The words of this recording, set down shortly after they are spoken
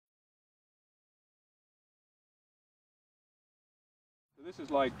This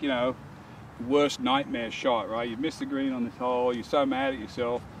is like, you know, worst nightmare shot, right? You've missed the green on this hole, you're so mad at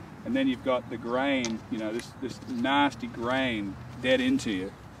yourself, and then you've got the grain, you know, this nasty grain dead into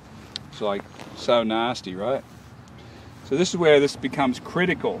you. It's like so nasty, right? So this is where this becomes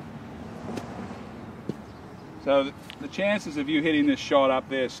critical. So the chances of you hitting this shot up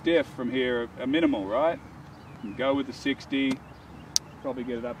there stiff from here are minimal, right? You go with the 60, probably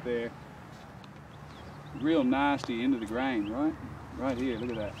get it up there. Real nasty into the grain, right? Right here,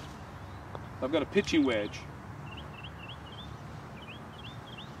 look at that. I've got a pitching wedge.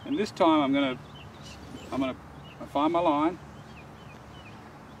 And this time I'm gonna find my line.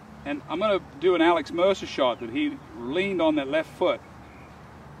 And I'm gonna do an Alex Mercer shot that he leaned on that left foot.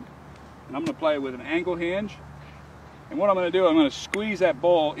 And I'm gonna play it with an ankle hinge. And what I'm gonna do, I'm gonna squeeze that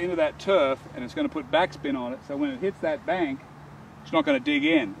ball into that turf, and it's gonna put backspin on it, so when it hits that bank, it's not gonna dig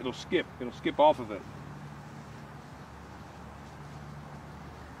in, it'll skip off of it.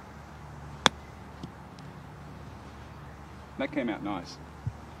 That came out nice.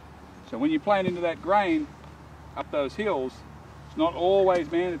 So when you're playing into that grain up those hills, it's not always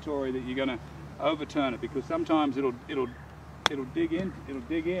mandatory that you're going to overturn it, because sometimes it'll dig in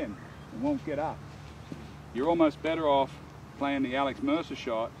and won't get up. You're almost better off playing the Alex Mercer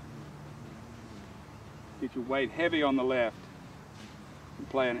shot. Get your weight heavy on the left and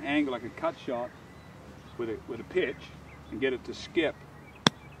play an angle like a cut shot with a pitch and get it to skip.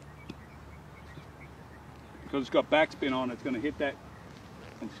 Because it's got backspin on it, it's going to hit that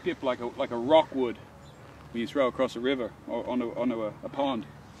and skip like a rock would when you throw across a river or onto a pond.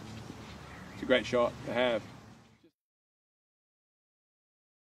 It's a great shot to have.